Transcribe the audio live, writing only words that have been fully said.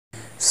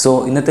So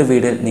ഇന്നത്തെ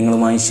വീഡിയോയിൽ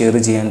നിങ്ങളുമായി ഷെയർ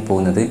ചെയ്യാൻ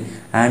പോകുന്നത്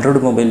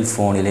ആൻഡ്രോയിഡ് മൊബൈൽ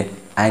ഫോണിലെ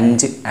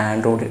 5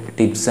 ആൻഡ്രോയിഡ്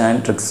ടിപ്സ്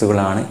ആൻഡ്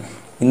ട്രിക്സുകളാണ്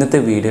ഇന്നത്തെ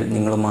വീഡിയോയിൽ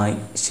നിങ്ങളുമായി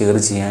ഷെയർ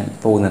ചെയ്യാൻ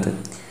പോകുന്നത്.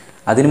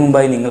 അതിനു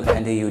മുമ്പായി നിങ്ങൾ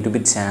എൻ്റെ യൂട്യൂബ്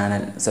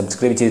ചാനൽ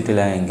സബ്സ്ക്രൈബ്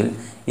ചെയ്തിട്ടില്ല എങ്കിൽ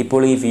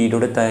ഇപ്പോൾ ഈ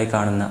വീഡിയോയുടെ താഴെ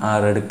കാണുന്ന ആ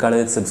red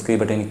colour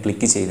subscribe button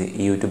click ചെയ്ത്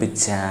ഈ യൂട്യൂബ്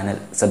ചാനൽ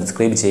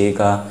സബ്സ്ക്രൈബ്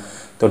ചെയ്യുക.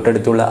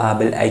 തൊട്ടടുത്തുള്ള ആ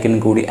ബെൽ ഐക്കൺ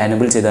കൂടി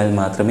എനേബിൾ ചെയ്താൽ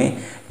മാത്രമേ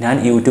ഞാൻ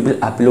യൂട്യൂബിൽ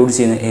അപ്ലോഡ്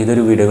ചെയ്യുന്ന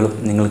ഏതൊരു വീഡിയോകളും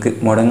നിങ്ങൾക്ക്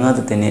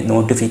മുടങ്ങാതെ തന്നെ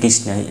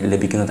നോട്ടിഫിക്കേഷനായി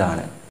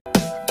ലഭിക്കുന്നതാണ്.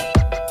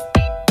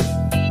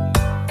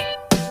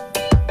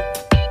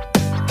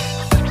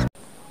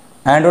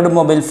 ആൻഡ്രോയിഡ്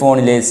മൊബൈൽ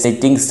ഫോണിലെ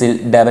സെറ്റിംഗ്സിൽ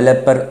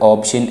ഡെവലപ്പർ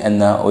ഓപ്ഷൻ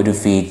എന്ന ഒരു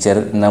ഫീച്ചർ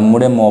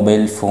നമ്മുടെ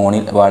മൊബൈൽ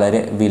ഫോണിൽ വളരെ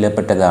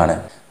വിലപ്പെട്ടതാണ്.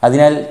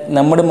 അതിനാൽ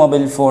നമ്മുടെ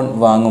മൊബൈൽ ഫോൺ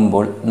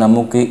വാങ്ങുമ്പോൾ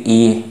നമുക്ക് ഈ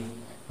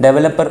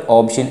ഡെവലപ്പർ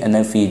ഓപ്ഷൻ എന്ന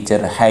ഫീച്ചർ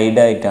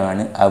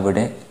ഹൈഡായിട്ടാണ്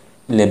അവിടെ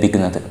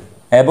ലഭിക്കുന്നത്.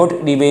 എബൌട്ട്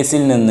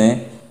ഡിവൈസിൽ നിന്ന്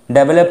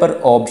ഡെവലപ്പർ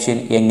ഓപ്ഷൻ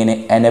എങ്ങനെ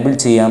എനേബിൾ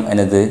ചെയ്യാം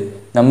എന്നത്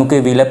നമുക്ക്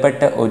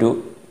വിലപ്പെട്ട ഒരു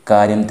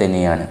കാര്യം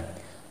തന്നെയാണ്.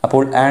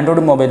 അപ്പോൾ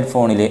ആൻഡ്രോയിഡ് മൊബൈൽ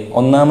ഫോണിലെ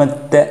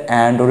ഒന്നാമത്തെ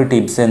ആൻഡ്രോയിഡ്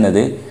ടിപ്സ്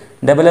എന്നത്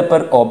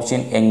ഡെവലപ്പർ ഓപ്ഷൻ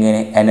എങ്ങനെ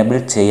എനേബിൾ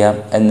ചെയ്യാം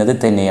എന്നത്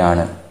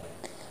തന്നെയാണ്.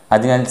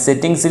 അതിനാൽ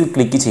സെറ്റിംഗ്സിൽ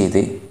ക്ലിക്ക്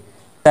ചെയ്ത്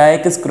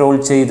താഴേക്ക് സ്ക്രോൾ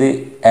ചെയ്ത്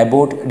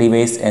എബൌട്ട്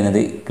ഡിവൈസ്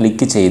എന്നത്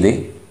ക്ലിക്ക് ചെയ്ത്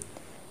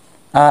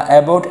ആ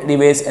എബൌട്ട്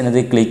ഡിവൈസ് എന്നത്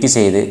ക്ലിക്ക്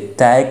ചെയ്ത്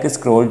താഴേക്ക്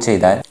സ്ക്രോൾ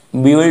ചെയ്താൽ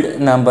ബിൽഡ്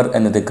നമ്പർ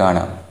എന്നത്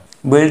കാണാം.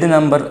 ബിൽഡ്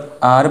നമ്പർ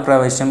 6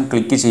 പ്രാവശ്യം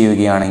ക്ലിക്ക്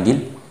ചെയ്യുകയാണെങ്കിൽ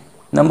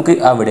നമുക്ക്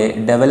അവിടെ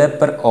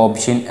ഡെവലപ്പർ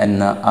ഓപ്ഷൻ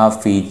എന്ന ആ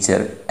ഫീച്ചർ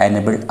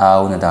എനേബിൾ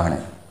ആവുന്നതാണ്.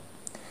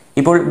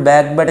 ഇപ്പോൾ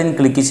ബാക്ക് ബട്ടൺ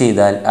ക്ലിക്ക്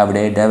ചെയ്താൽ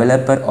അവിടെ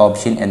ഡെവലപ്പർ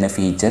ഓപ്ഷൻ എന്ന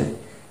ഫീച്ചർ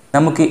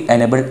നമുക്ക്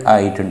എനേബിൾ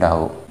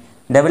ആയിട്ടുണ്ടാവും.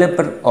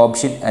 ഡെവലപ്പർ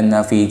ഓപ്ഷൻ എന്ന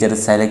ഫീച്ചർ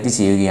സെലക്ട്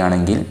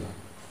ചെയ്യുകയാണെങ്കിൽ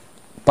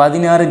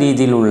 16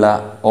 രീതിയിലുള്ള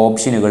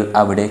ഓപ്ഷനുകൾ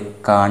അവിടെ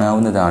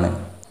കാണാവുന്നതാണ്.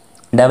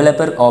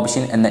 ഡെവലപ്പർ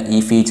ഓപ്ഷൻ എന്ന ഈ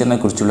ഫീച്ചറിനെ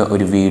കുറിച്ചുള്ള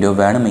ഒരു വീഡിയോ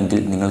വേണമെങ്കിൽ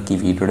നിങ്ങൾക്ക് ഈ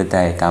വീഡിയോയുടെ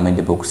താഴെ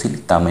കമൻറ്റ് ബോക്സിൽ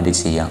കമൻറ്റ്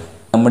ചെയ്യാം.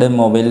 നമ്മുടെ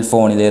മൊബൈൽ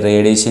ഫോണിലെ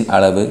റേഡിയേഷൻ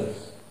അളവ്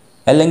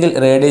അല്ലെങ്കിൽ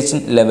റേഡിയേഷൻ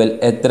ലെവൽ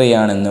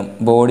എത്രയാണെന്നും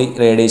ബോഡി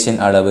റേഡിയേഷൻ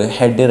അളവ്,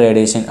 ഹെഡ്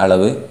റേഡിയേഷൻ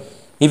അളവ്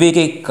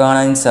ഇവയൊക്കെ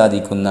കാണാൻ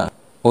സാധിക്കുന്ന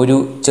ഒരു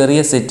ചെറിയ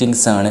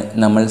സെറ്റിംഗ്സ് ആണ്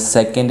നമ്മൾ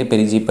സെക്കൻഡ്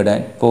പരിചയപ്പെടാൻ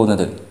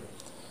പോകുന്നത്.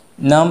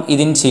 നാം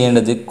ഇതിന്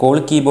ചെയ്യേണ്ടത് കോൾ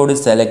കീബോർഡ്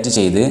സെലക്ട്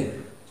ചെയ്ത്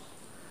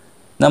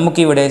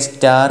നമുക്കിവിടെ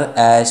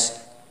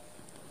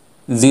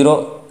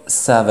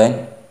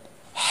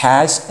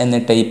 *#07# എന്ന്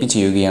ടൈപ്പ്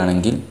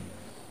ചെയ്യുകയാണെങ്കിൽ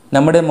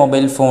നമ്മുടെ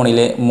മൊബൈൽ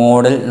ഫോണിലെ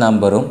മോഡൽ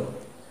നമ്പറും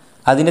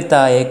അതിന്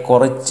താഴെ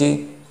കുറച്ച്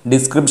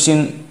ഡിസ്ക്രിപ്ഷൻ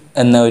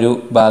എന്ന ഒരു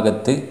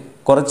ഭാഗത്ത്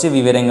കുറച്ച്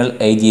വിവരങ്ങൾ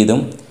എഴുതിയതും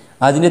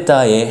അതിന്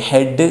താഴെ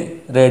ഹെഡ്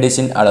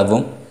റേഡിയേഷൻ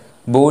അളവും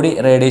ബോഡി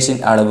റേഡിയേഷൻ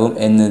അളവും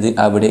എന്നത്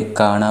അവിടെ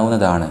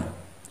കാണാവുന്നതാണ്.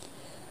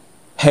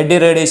 ഹെഡ്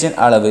റേഡിയേഷൻ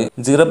അളവ്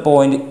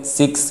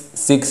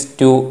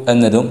 0.662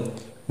 എന്നതും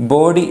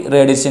ബോഡി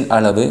റേഡിയേഷൻ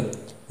അളവ്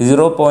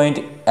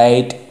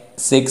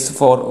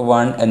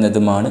 0.8641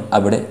 എന്നതുമാണ്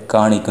അവിടെ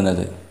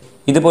കാണിക്കുന്നത്.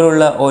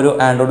 ഇതുപോലുള്ള ഓരോ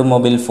ആൻഡ്രോയിഡ്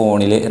മൊബൈൽ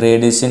ഫോണിലെ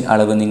റേഡിയേഷൻ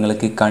അളവ്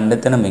നിങ്ങൾക്ക്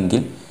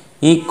കണ്ടെത്തണമെങ്കിൽ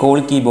ഈ കോൾ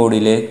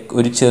കീബോർഡിലെ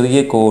ഒരു ചെറിയ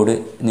കോഡ്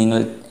നിങ്ങൾ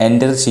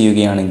എൻ്റർ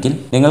ചെയ്യുകയാണെങ്കിൽ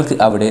നിങ്ങൾക്ക്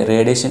അവിടെ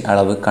റേഡിയേഷൻ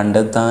അളവ്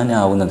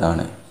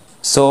കണ്ടെത്താനാവുന്നതാണ്.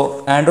 സോ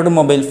ആൻഡ്രോയിഡ്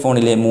മൊബൈൽ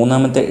ഫോണിലെ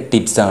മൂന്നാമത്തെ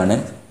ടിപ്സാണ്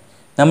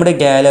നമ്മുടെ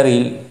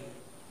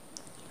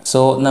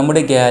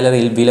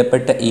ഗാലറിയിൽ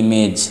വിലപ്പെട്ട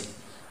ഇമേജ്,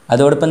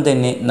 അതോടൊപ്പം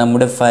തന്നെ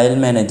നമ്മുടെ ഫയൽ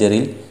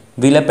മാനേജറിൽ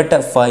വിലപ്പെട്ട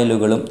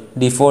ഫയലുകളും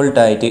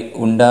ഡിഫോൾട്ടായിട്ട്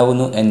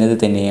ഉണ്ടാവുന്നു എന്നത്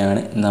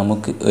തന്നെയാണ്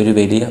നമുക്ക് ഒരു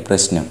വലിയ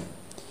പ്രശ്നം.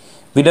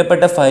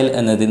 വിലപ്പെട്ട ഫയൽ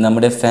എന്നത്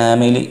നമ്മുടെ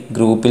ഫാമിലി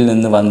ഗ്രൂപ്പിൽ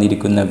നിന്ന്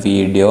വന്നിരിക്കുന്ന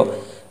വീഡിയോ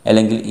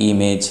അല്ലെങ്കിൽ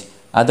ഇമേജ്,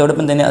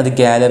 അതോടൊപ്പം തന്നെ അത്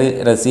ഗാലറിയിൽ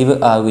റിസീവ്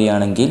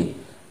ആവുകയാണെങ്കിൽ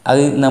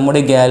അത്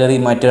നമ്മുടെ ഗാലറി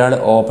മറ്റൊരാൾ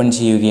ഓപ്പൺ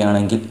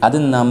ചെയ്യുകയാണെങ്കിൽ അത്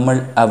നമ്മൾ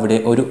അവിടെ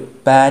ഒരു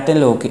പാറ്റേൺ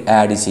ലോക്ക്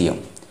ആഡ് ചെയ്യും.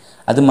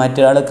 അത്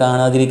മറ്റൊരാൾ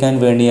കാണാതിരിക്കാൻ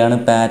വേണ്ടിയാണ്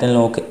പാറ്റേൺ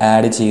ലോക്ക്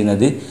ആഡ്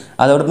ചെയ്യുന്നത്.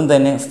 അതോടൊപ്പം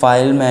തന്നെ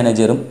ഫയൽ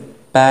മാനേജറും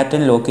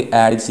പാറ്റേൺ ലോക്ക്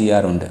ആഡ്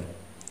ചെയ്യാറുണ്ട്.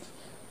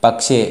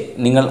 പക്ഷേ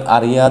നിങ്ങൾ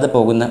അറിയാതെ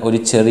പോകുന്ന ഒരു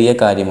ചെറിയ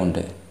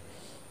കാര്യമുണ്ട്.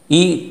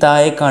 ഈ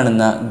താഴെ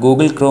കാണുന്ന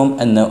ഗൂഗിൾ ക്രോം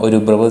എന്ന ഒരു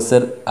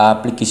ബ്രൗസർ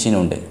ആപ്ലിക്കേഷൻ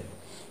ഉണ്ട്.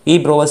 ഈ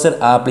ബ്രൗസർ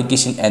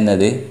ആപ്ലിക്കേഷൻ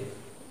എന്നത്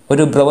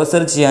ഒരു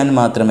ബ്രൗസർ ചെയ്യാൻ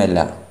മാത്രമല്ല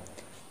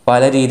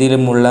പല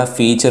രീതിയിലുമുള്ള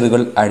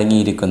ഫീച്ചറുകൾ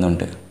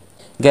അടങ്ങിയിരിക്കുന്നുണ്ട്.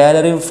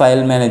 ഗാലറി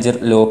ഫയൽ മാനേജർ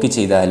ലോക്ക്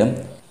ചെയ്താലും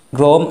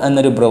ക്രോം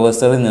എന്നൊരു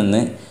ബ്രൗസറിൽ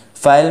നിന്ന്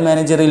ഫയൽ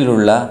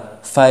മാനേജറിലുള്ള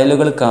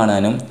ഫയലുകൾ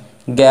കാണാനും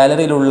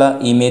ഗാലറിയിലുള്ള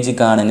ഇമേജ്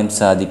കാണാനും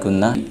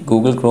സാധിക്കുന്ന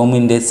ഗൂഗിൾ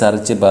ക്രോമിൻ്റെ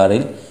സെർച്ച്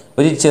ബാറിൽ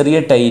ഒരു ചെറിയ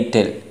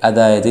ടൈറ്റിൽ,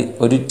 അതായത്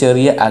ഒരു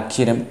ചെറിയ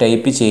അക്ഷരം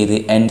ടൈപ്പ് ചെയ്ത്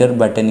എൻ്റർ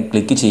ബട്ടൺ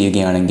ക്ലിക്ക്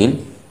ചെയ്യുകയാണെങ്കിൽ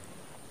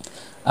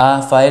ആ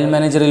ഫയൽ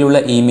മാനേജറിലുള്ള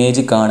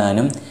ഇമേജ്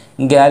കാണാനും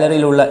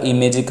ഗാലറിയിലുള്ള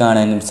ഇമേജ്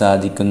കാണാനും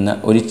സാധിക്കുന്ന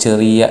ഒരു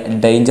ചെറിയ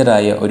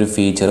ഡേഞ്ചറായ ഒരു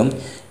ഫീച്ചറും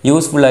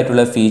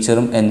യൂസ്ഫുള്ളായിട്ടുള്ള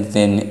ഫീച്ചറും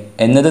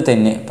എന്നത്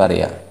തന്നെ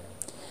പറയാം.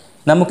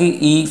 നമുക്ക്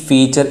ഈ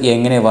ഫീച്ചർ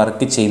എങ്ങനെ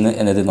വർക്ക് ചെയ്യുന്നു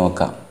എന്നത്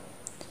നോക്കാം.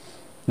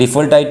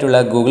 ഡിഫോൾട്ടായിട്ടുള്ള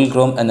ഗൂഗിൾ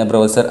ക്രോം എന്ന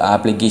ബ്രൗസർ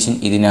ആപ്ലിക്കേഷൻ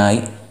ഇതിനായി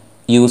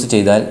യൂസ്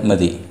ചെയ്താൽ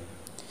മതി.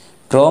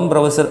 ക്രോം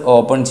ബ്രൗസർ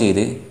ഓപ്പൺ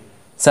ചെയ്ത്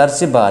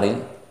സെർച്ച് ബാറിൽ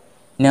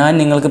ഞാൻ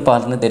നിങ്ങൾക്ക്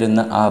പറഞ്ഞു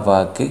തരുന്ന ആ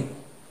വാക്ക്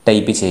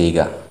ടൈപ്പ് ചെയ്യുക.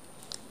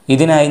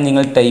 ഇതിനായി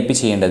നിങ്ങൾ ടൈപ്പ്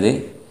ചെയ്യേണ്ടത്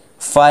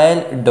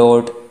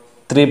file.//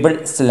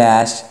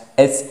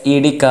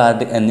 SED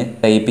കാർഡ് എന്ന്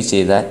ടൈപ്പ്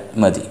ചെയ്താൽ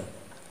മതി.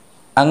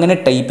 അങ്ങനെ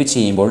ടൈപ്പ്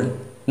ചെയ്യുമ്പോൾ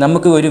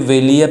നമുക്ക് ഒരു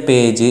വലിയ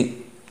പേജ്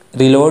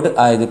റിലോഡ്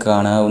ആയത്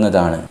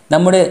കാണാവുന്നതാണ്.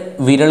 നമ്മുടെ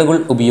വിരലുകൾ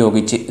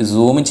ഉപയോഗിച്ച്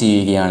സൂം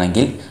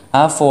ചെയ്യുകയാണെങ്കിൽ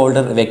ആ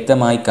ഫോൾഡർ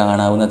വ്യക്തമായി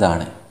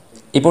കാണാവുന്നതാണ്.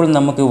 ഇപ്പോൾ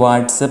നമുക്ക്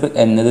വാട്സപ്പ്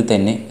എന്നത്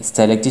തന്നെ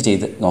സെലക്ട്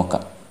ചെയ്ത്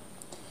നോക്കാം.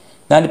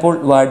 ഞാനിപ്പോൾ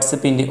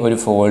വാട്സപ്പിൻ്റെ ഒരു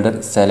ഫോൾഡർ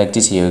സെലക്ട്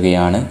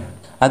ചെയ്യുകയാണ്.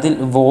 അതിൽ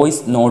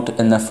വോയിസ് നോട്ട്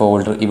എന്ന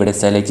ഫോൾഡർ ഇവിടെ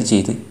സെലക്ട്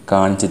ചെയ്ത്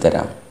കാണിച്ചു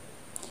തരാം.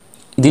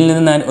 ഇതിൽ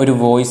നിന്ന് ഞാൻ ഒരു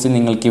വോയിസ്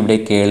നിങ്ങൾക്ക് ഇവിടെ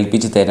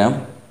കേൾപ്പിച്ച് തരാം.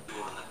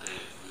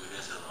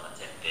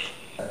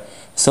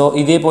 സോ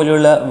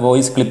ഇതേപോലെയുള്ള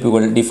വോയിസ്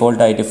ക്ലിപ്പുകൾ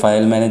ഡിഫോൾട്ടായിട്ട്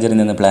ഫയൽ മാനേജറിൽ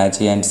നിന്ന് പ്ലേ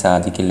ചെയ്യാൻ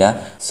സാധിക്കില്ല.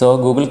 സോ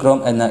ഗൂഗിൾ ക്രോം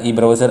എന്ന ഈ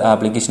ബ്രൗസർ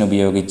ആപ്ലിക്കേഷൻ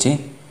ഉപയോഗിച്ച്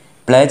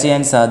പ്ലേ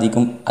ചെയ്യാൻ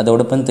സാധിക്കും.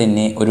 അതോടൊപ്പം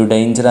തന്നെ ഒരു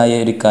ഡേഞ്ചറായ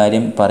ഒരു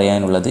കാര്യം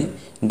പറയാനുള്ളത്,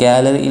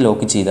 ഗാലറി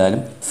ലോക്ക്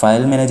ചെയ്താലും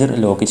ഫയൽ മാനേജർ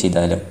ലോക്ക്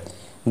ചെയ്താലും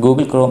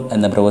ഗൂഗിൾ ക്രോം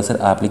എന്ന ബ്രൗസർ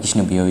ആപ്ലിക്കേഷൻ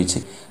ഉപയോഗിച്ച്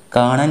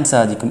കാണാൻ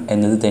സാധിക്കും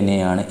എന്നത്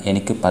തന്നെയാണ്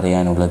എനിക്ക്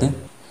പറയാനുള്ളത്.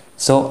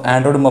 സോ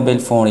ആൻഡ്രോയിഡ് മൊബൈൽ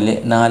ഫോണിലെ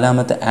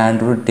 4ാമത്തെ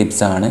ആൻഡ്രോയിഡ്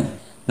ടിപ്സാണ്.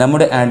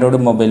 നമ്മുടെ ആൻഡ്രോയിഡ്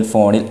മൊബൈൽ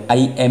ഫോണിൽ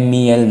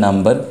IMEI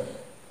നമ്പർ,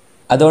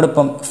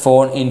 അതോടൊപ്പം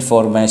phone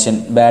information,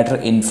 battery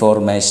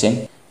information,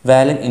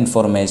 wallet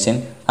information,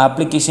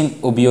 application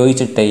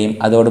ഉപയോഗിച്ച ടൈം,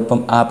 അതോടൊപ്പം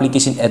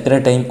ആപ്ലിക്കേഷൻ എത്ര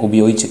ടൈം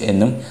ഉപയോഗിച്ചു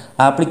എന്നും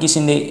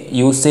ആപ്ലിക്കേഷൻ്റെ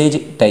യൂസേജ്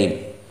ടൈം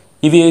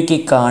ഇവയൊക്കെ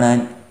കാണാൻ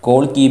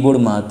കോൾ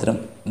കീബോർഡ് മാത്രം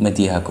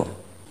മതിയാകും.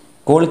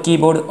 കോൾ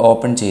കീബോർഡ്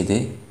ഓപ്പൺ ചെയ്ത്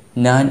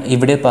ഞാൻ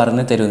ഇവിടെ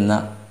പറഞ്ഞു തരുന്ന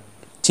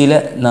ചില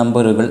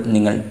നമ്പറുകൾ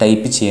നിങ്ങൾ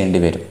ടൈപ്പ് ചെയ്യേണ്ടി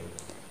വരും.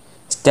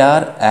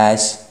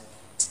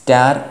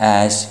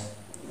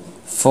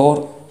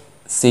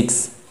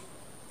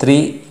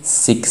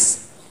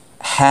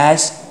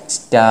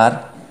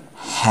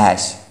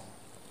 *46336#*#.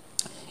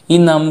 ഈ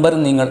നമ്പർ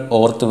നിങ്ങൾ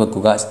ഓർത്തു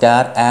വെക്കുക.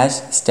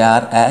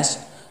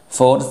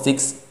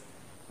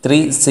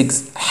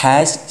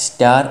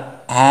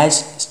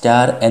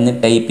 ***4636# എന്ന്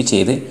ടൈപ്പ്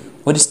ചെയ്ത്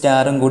ഒരു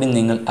സ്റ്റാറും കൂടി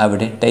നിങ്ങൾ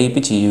അവിടെ ടൈപ്പ്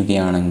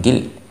ചെയ്യുകയാണെങ്കിൽ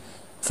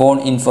phone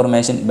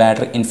information,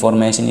 battery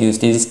information,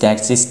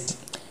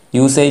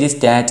 usage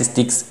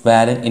statistics,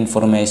 wallet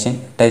information,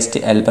 test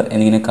helper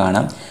എന്നിങ്ങനെ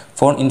കാണാം.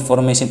 ഫോൺ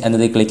ഇൻഫോർമേഷൻ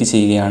എന്നത് ക്ലിക്ക്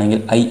ചെയ്യുകയാണെങ്കിൽ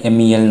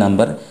IMEI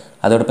നമ്പർ,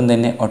 അതോടൊപ്പം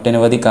തന്നെ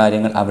ഒട്ടനവധി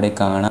കാര്യങ്ങൾ അവിടെ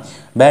കാണാം.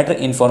 ബാറ്ററി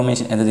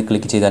ഇൻഫോർമേഷൻ എന്നത്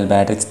ക്ലിക്ക് ചെയ്താൽ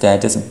battery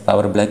status,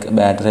 power black,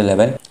 battery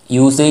level,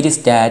 usage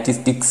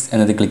statistics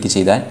എന്നത് ക്ലിക്ക്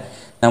ചെയ്താൽ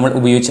നമ്മൾ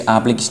ഉപയോഗിച്ച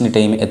ആപ്ലിക്കേഷൻ്റെ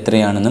ടൈം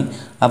എത്രയാണെന്നും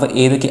അവ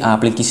ഏതൊക്കെ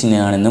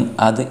ആപ്ലിക്കേഷനാണെന്നും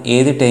അത്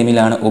ഏത്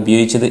ടൈമിലാണ്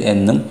ഉപയോഗിച്ചത്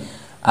എന്നും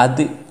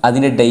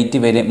അതിൻ്റെ ഡേറ്റ്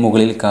വരെ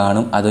മുകളിൽ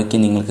കാണും. അതൊക്കെ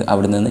നിങ്ങൾക്ക്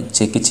അവിടെ നിന്ന്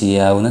ചെക്ക്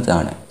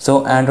ചെയ്യാവുന്നതാണ്. സോ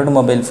ആൻഡ്രോയിഡ്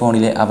മൊബൈൽ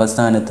ഫോണിലെ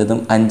അവസാനത്തതും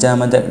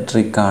 5ാമത്തെ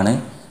ട്രിക്കാണ്.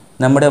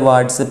 നമ്മുടെ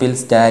വാട്സപ്പിൽ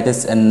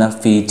സ്റ്റാറ്റസ് എന്ന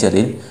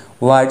ഫീച്ചറിൽ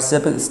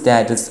വാട്സപ്പ്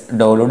സ്റ്റാറ്റസ്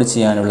ഡൗൺലോഡ്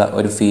ചെയ്യാനുള്ള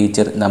ഒരു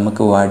ഫീച്ചർ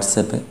നമുക്ക്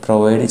വാട്സപ്പ്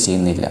പ്രൊവൈഡ്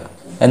ചെയ്യുന്നില്ല.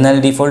 എന്നാൽ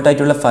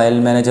ഡിഫോൾട്ടായിട്ടുള്ള ഫയൽ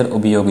മാനേജർ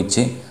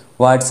ഉപയോഗിച്ച്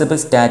വാട്സപ്പ്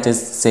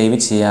സ്റ്റാറ്റസ് സേവ്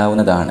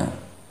ചെയ്യാവുന്നതാണ്.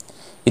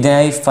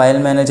 ഇതിനായി ഫയൽ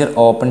മാനേജർ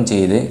ഓപ്പൺ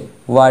ചെയ്ത്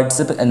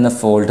വാട്സപ്പ് എന്ന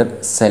ഫോൾഡർ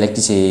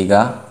സെലക്ട് ചെയ്യുക.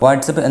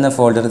 വാട്സപ്പ് എന്ന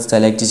ഫോൾഡർ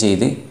സെലക്ട്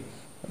ചെയ്ത്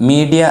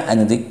മീഡിയ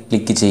എന്നത്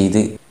ക്ലിക്ക്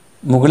ചെയ്ത്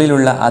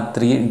മുകളിലുള്ള ആ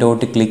 3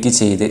 ഡോട്ട് ക്ലിക്ക്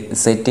ചെയ്ത്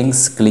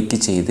സെറ്റിംഗ്സ് ക്ലിക്ക്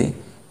ചെയ്ത്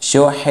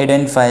ഷോ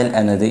ഹിഡൻ ഫയൽ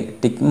എന്നത്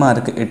ടിക്ക്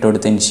മാർക്ക്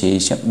ഇട്ടുകൊടുത്തതിന്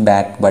ശേഷം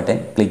ബാക്ക് ബട്ടൺ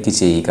ക്ലിക്ക്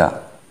ചെയ്യുക.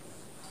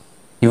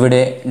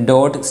 ഇവിടെ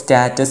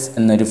 .സ്റ്റാറ്റസ്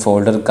എന്നൊരു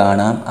ഫോൾഡർ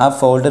കാണാം. ആ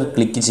ഫോൾഡർ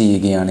ക്ലിക്ക്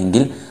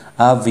ചെയ്യുകയാണെങ്കിൽ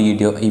ആ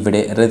വീഡിയോ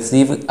ഇവിടെ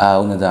റിസീവ്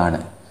ആവുന്നതാണ്.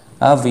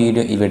 ആ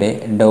വീഡിയോ ഇവിടെ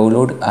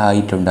ഡൗൺലോഡ്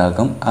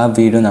ആയിട്ടുണ്ടാകും. ആ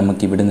വീഡിയോ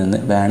നമുക്കിവിടെ നിന്ന്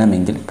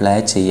വേണമെങ്കിൽ പ്ലേ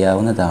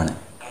ചെയ്യാവുന്നതാണ്.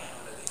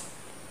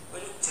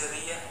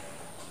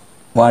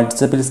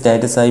 വാട്സപ്പിൽ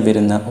സ്റ്റാറ്റസായി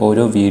വരുന്ന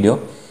ഓരോ വീഡിയോ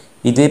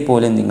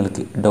ഇതേപോലെ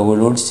നിങ്ങൾക്ക്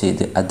ഡൗൺലോഡ്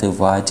ചെയ്ത് അത്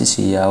വാച്ച്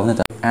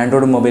ചെയ്യാവുന്നതാണ്.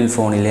 ആൻഡ്രോയിഡ് മൊബൈൽ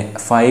ഫോണിലെ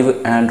 5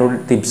 ആൻഡ്രോയിഡ്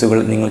ടിപ്സുകൾ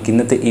നിങ്ങൾക്ക്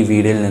ഇന്നത്തെ ഈ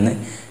വീഡിയോയിൽ നിന്ന്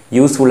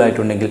യൂസ്ഫുൾ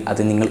ആയിട്ടുണ്ടെങ്കിൽ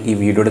അത് നിങ്ങൾ ഈ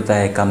വീഡിയോയുടെ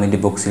താഴെ കമൻറ്റ്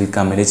ബോക്സിൽ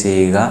കമൻറ്റ്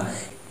ചെയ്യുക.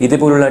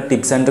 ഇതുപോലുള്ള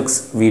ടിപ്സ് ആൻഡ് ട്രിക്സ്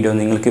വീഡിയോ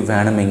നിങ്ങൾക്ക്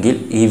വേണമെങ്കിൽ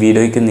ഈ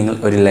വീഡിയോയ്ക്ക് നിങ്ങൾ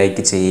ഒരു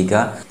ലൈക്ക് ചെയ്യുക.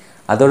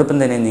 അതോടൊപ്പം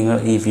തന്നെ നിങ്ങൾ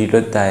ഈ വീഡിയോ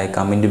താഴെ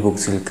കമൻറ്റ്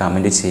ബോക്സിൽ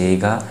കമൻറ്റ്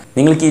ചെയ്യുക.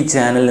 നിങ്ങൾക്ക് ഈ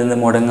ചാനലിൽ നിന്ന്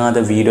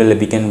മുടങ്ങാതെ വീഡിയോ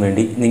ലഭിക്കാൻ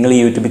വേണ്ടി നിങ്ങൾ ഈ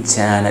യൂട്യൂബ്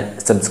ചാനൽ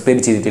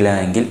സബ്സ്ക്രൈബ് ചെയ്തിട്ടില്ല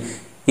എങ്കിൽ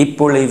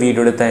ഇപ്പോൾ ഈ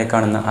വീഡിയോയുടെ താഴെ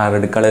കാണുന്ന ആ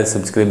red colour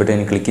subscribe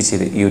button click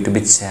ചെയ്ത്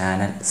യൂട്യൂബ്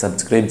ചാനൽ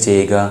സബ്സ്ക്രൈബ്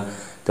ചെയ്യുക.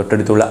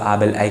 തൊട്ടടുത്തുള്ള ആ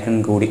ബെൽ ഐക്കൺ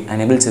കൂടി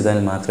എനേബിൾ ചെയ്താൽ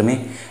മാത്രമേ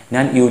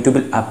ഞാൻ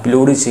യൂട്യൂബിൽ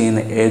അപ്ലോഡ് ചെയ്യുന്ന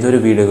ഏതൊരു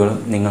വീഡിയോകളും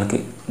നിങ്ങൾക്ക്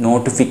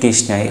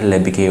നോട്ടിഫിക്കേഷനായി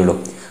ലഭിക്കുകയുള്ളൂ.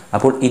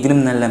 അപ്പോൾ ഇതിനും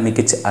നല്ല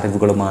മികച്ച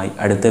അറിവുകളുമായി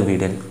അടുത്ത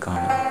വീഡിയോയിൽ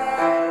കാണാം.